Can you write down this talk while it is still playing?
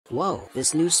Whoa,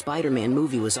 this new Spider-Man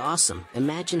movie was awesome.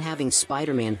 Imagine having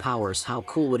Spider-Man powers, how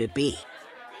cool would it be?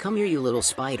 Come here, you little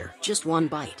spider, just one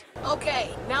bite.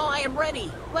 Okay, now I am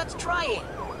ready. Let's try it.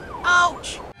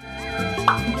 Ouch!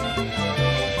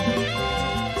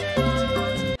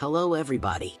 Hello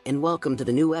everybody, and welcome to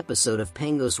the new episode of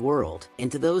Pengo's World,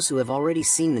 and to those who have already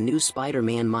seen the new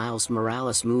Spider-Man Miles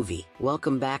Morales movie,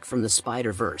 welcome back from the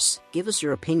Spider-Verse. Give us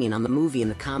your opinion on the movie in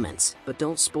the comments, but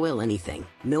don't spoil anything.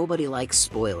 Nobody likes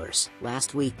spoilers.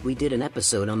 Last week we did an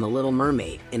episode on The Little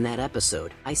Mermaid. In that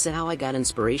episode, I said how I got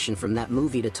inspiration from that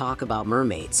movie to talk about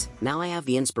mermaids. Now I have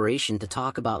the inspiration to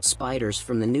talk about spiders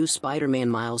from the new Spider-Man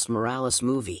Miles Morales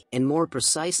movie, and more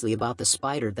precisely about the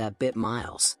spider that bit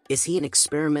Miles. Is he an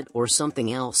experiment or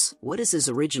something else? What is his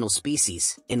original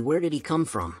species, and where did he come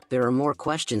from? There are more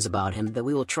questions about him that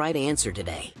we will try to answer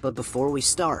today. But before we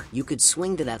start, you could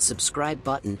swing to that subscribe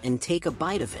button and take a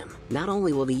bite of him. Not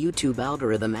only will the YouTube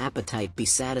algorithm appetite be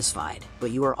satisfied,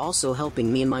 but you are also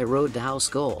helping me in my road to house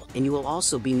goal, and you will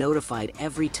also be notified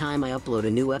every time I upload a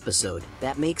new episode.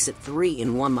 That makes it 3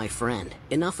 in 1, my friend.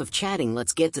 Enough of chatting,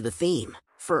 let's get to the theme.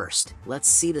 First, let's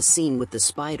see the scene with the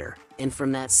spider, and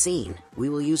from that scene, we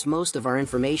will use most of our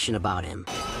information about him.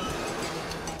 I'm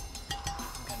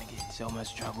gonna get in so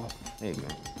much trouble. Hey,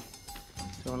 man.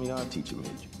 Tell me our teacher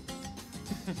made you.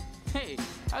 Hey,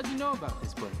 how'd you know about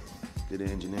this place? Did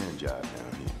an engineering job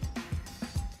down here.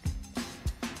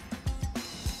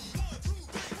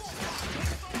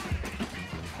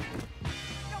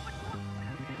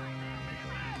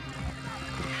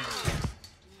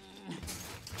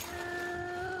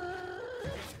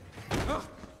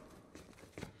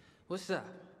 What's up?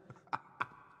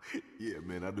 Yeah,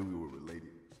 man, I knew we were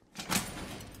related.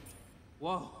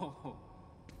 Whoa.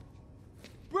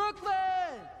 Brooklyn!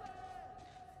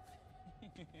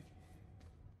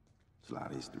 There's a lot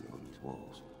of history on these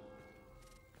walls.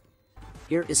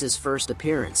 Here is his first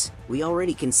appearance. We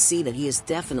already can see that he is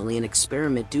definitely an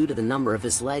experiment due to the number of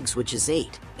his legs, which is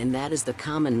 8, and that is the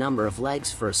common number of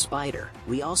legs for a spider.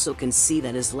 We also can see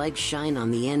that his legs shine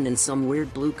on the end in some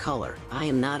weird blue color. I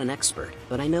am not an expert,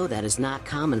 but I know that is not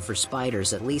common for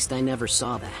spiders, at least I never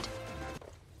saw that.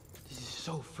 This is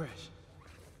so fresh.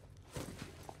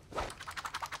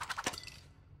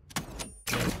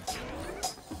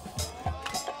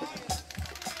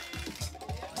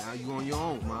 Now you on your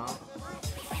own, Miles.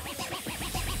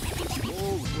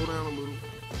 Whoa, slow down a little.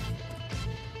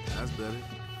 That's better.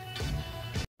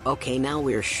 Okay, now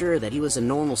we are sure that he was a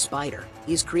normal spider.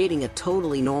 He's creating a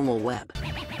totally normal web.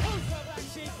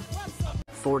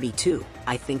 42.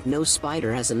 I think no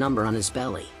spider has a number on his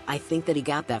belly. I think that he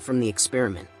got that from the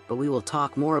experiment, but we will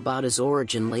talk more about his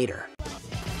origin later.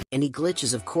 And he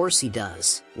glitches, of course he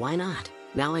does. Why not?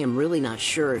 Now I am really not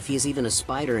sure if he is even a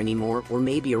spider anymore, or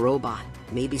maybe a robot.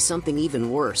 Maybe something even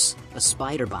worse, a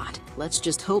spider bot. Let's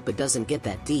just hope it doesn't get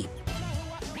that deep.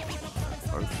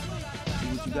 See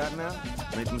what you got now?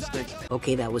 Make a mistake.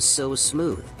 Okay, that was so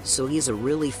smooth. So he is a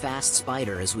really fast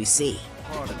spider, as we see.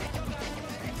 Harder.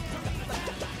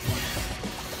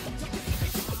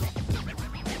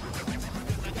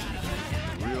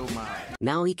 Real Miles.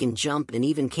 Now he can jump and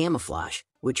even camouflage,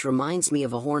 which reminds me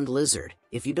of a horned lizard.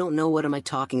 If you don't know what am I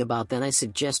talking about, then I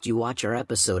suggest you watch our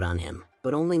episode on him.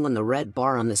 But only when the red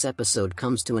bar on this episode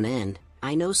comes to an end.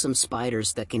 I know some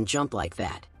spiders that can jump like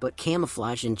that, but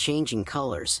camouflage and changing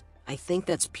colors, I think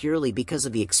that's purely because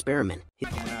of the experiment.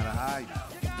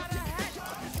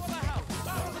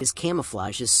 His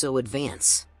camouflage is so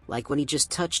advanced, like when he just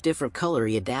touched different color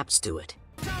he adapts to it.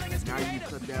 Now you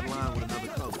cut that line with another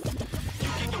color.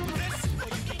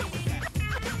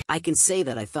 I can say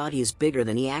that I thought he is bigger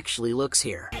than he actually looks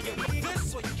here.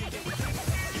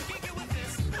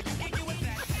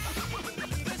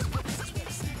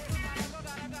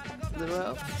 Little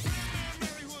help?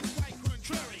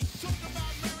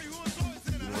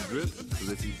 You want drip? Because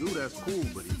if you do, that's cool,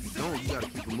 but if you don't, you gotta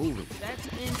keep it moving. That's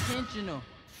intentional.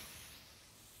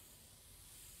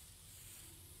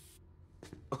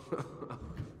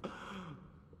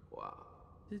 Wow.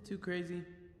 Is it too crazy?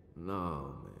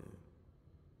 No, man.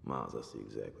 Miles, I see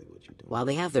exactly what you're doing. While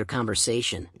they have their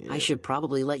conversation, I should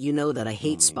probably let you know that I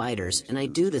hate spiders, and I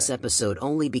do this episode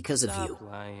only because of you. Stop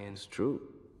lying. It's true.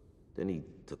 Then he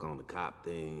took on the cop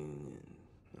thing,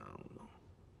 and I don't know.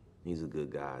 He's a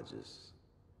good guy, just...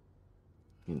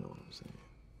 You know what I'm saying.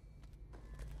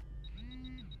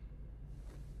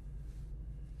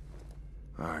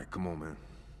 All right, come on, man.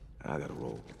 I gotta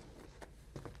roll.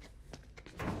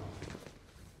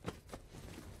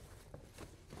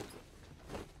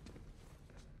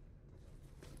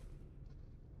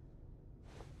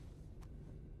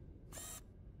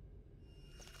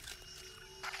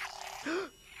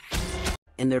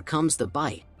 and there comes the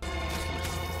bite.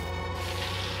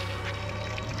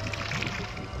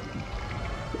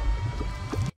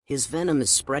 His venom is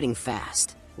spreading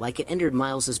fast, like it entered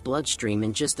Miles's bloodstream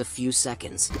in just a few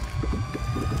seconds.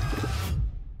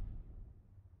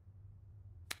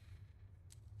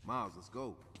 Miles, let's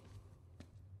go.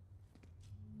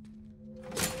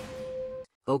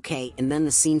 Okay, and then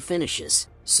the scene finishes,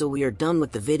 so we are done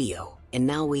with the video, and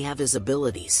now we have his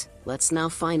abilities. Let's now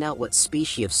find out what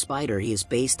species of spider he is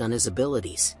based on his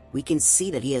abilities. We can see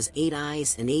that he has 8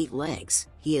 eyes and 8 legs,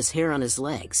 he has hair on his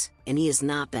legs, and he is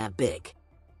not that big.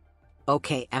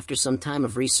 Okay, after some time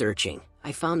of researching,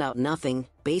 I found out nothing.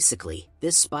 Basically,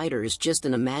 this spider is just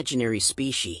an imaginary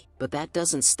species, but that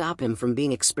doesn't stop him from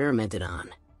being experimented on.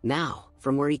 Now,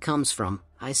 from where he comes from,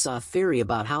 I saw a theory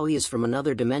about how he is from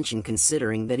another dimension,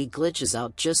 considering that he glitches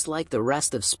out just like the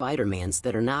rest of Spider-Mans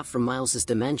that are not from Miles's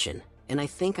dimension, and I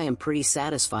think I am pretty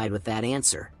satisfied with that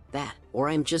answer. That, or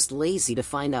I'm just lazy to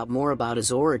find out more about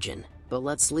his origin, but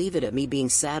let's leave it at me being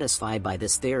satisfied by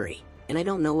this theory. And I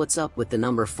don't know what's up with the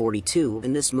number 42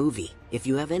 in this movie. If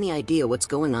you have any idea what's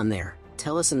going on there,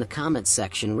 tell us in the comments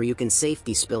section where you can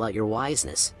safely spill out your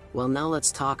wiseness. Well, now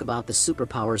let's talk about the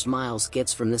superpowers Miles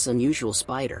gets from this unusual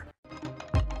spider.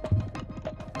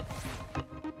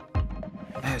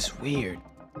 That's weird.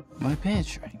 My pants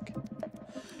shrank.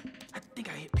 I think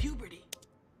I hit puberty.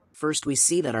 First, we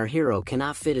see that our hero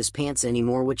cannot fit his pants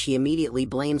anymore, which he immediately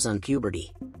blames on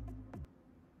puberty.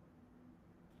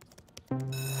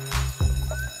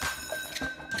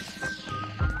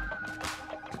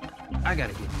 I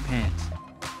gotta get pants.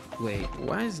 Wait,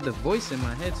 why is the voice in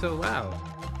my head so loud?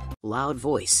 Loud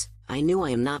voice. I knew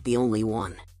I am not the only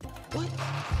one. What?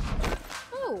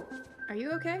 Oh, are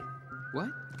you okay? What?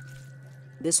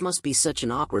 This must be such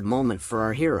an awkward moment for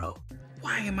our hero.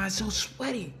 Why am I so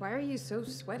sweaty? Why are you so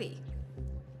sweaty?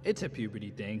 It's a puberty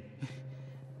thing.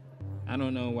 I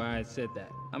don't know why I said that.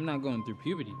 I'm not going through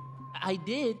puberty. I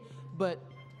did, but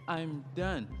I'm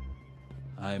done.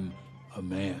 I'm a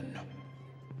man.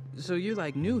 So you're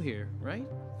like new here, right?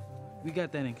 We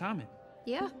got that in common.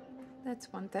 Yeah,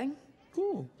 that's one thing.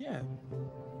 Cool, yeah.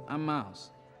 I'm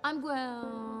Miles. I'm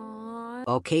Gwen.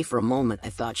 Okay, for a moment I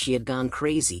thought she had gone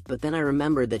crazy, but then I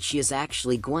remembered that she is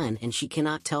actually Gwen and she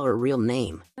cannot tell her real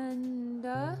name. And,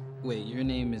 Wait, your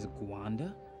name is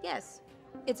Gwanda? yes,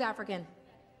 it's African.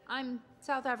 I'm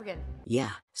South African.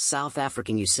 Yeah, South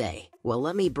African you say. Well,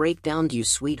 let me break down to you,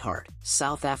 sweetheart.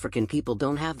 South African people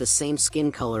don't have the same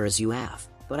skin color as you have.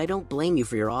 But I don't blame you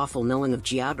for your awful knowing of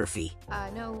geography.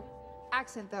 No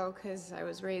accent though, cause I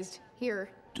was raised here.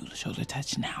 Do the shoulder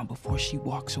touch now before she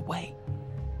walks away.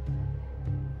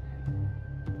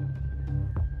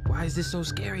 Why is this so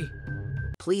scary?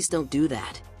 Please don't do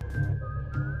that.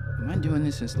 Am I doing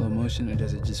this in slow motion or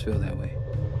does it just feel that way?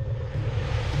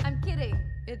 I'm kidding.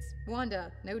 It's Wanda,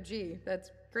 no G.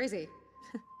 That's crazy.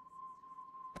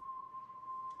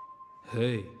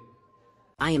 Hey.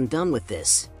 I am done with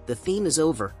this. The theme is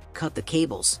over, cut the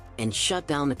cables, and shut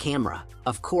down the camera.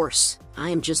 Of course, I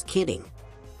am just kidding.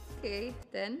 Okay,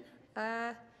 then,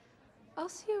 I'll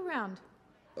see you around.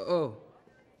 Oh,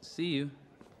 see you.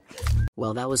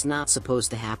 Well, that was not supposed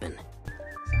to happen.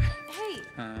 Hey,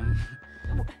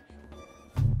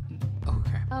 Oh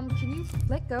crap. can you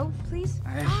let go, please?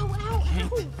 I Ow,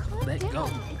 can't calm let down. go.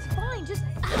 It's fine, just,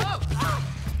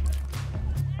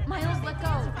 Miles, let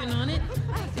go. Been on it?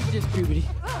 It's just puberty.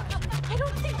 I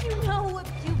don't think you know what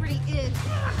puberty is.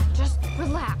 Just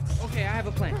relax. Okay, I have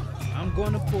a plan. I'm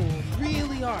going to pull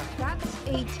really hard. That's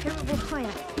a terrible plan.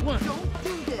 1, Don't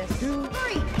do this. 2,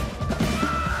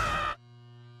 3.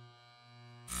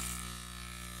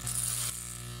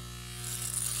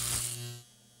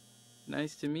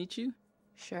 Nice to meet you.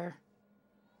 Sure.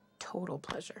 Total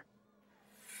pleasure.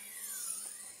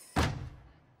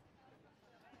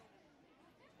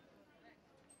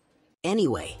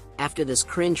 Anyway, after this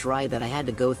cringe ride that I had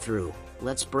to go through,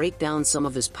 let's break down some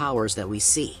of his powers that we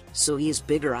see. So he is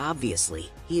bigger, obviously,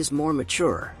 he is more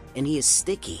mature, and he is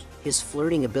sticky. His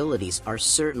flirting abilities are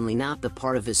certainly not the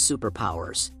part of his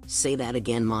superpowers. Say that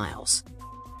again, Miles.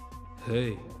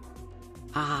 Hey.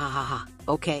 Ha ha ha ha ha.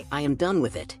 Okay, I am done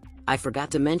with it. I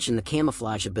forgot to mention the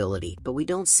camouflage ability, but we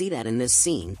don't see that in this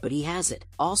scene, but he has it.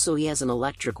 Also, he has an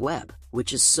electric web,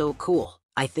 which is so cool.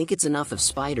 I think it's enough of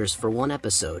spiders for one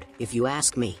episode. If you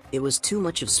ask me, it was too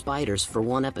much of spiders for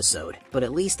one episode, but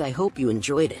at least I hope you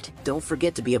enjoyed it. Don't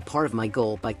forget to be a part of my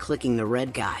goal by clicking the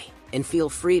red guy. And feel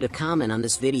free to comment on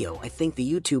this video. I think the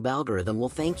YouTube algorithm will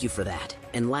thank you for that.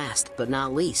 And last but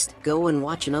not least, go and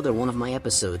watch another one of my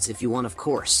episodes if you want, of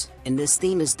course. And this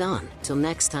theme is done. Till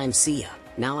next time, see ya.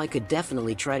 Now I could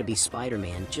definitely try to be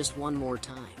Spider-Man just one more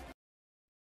time.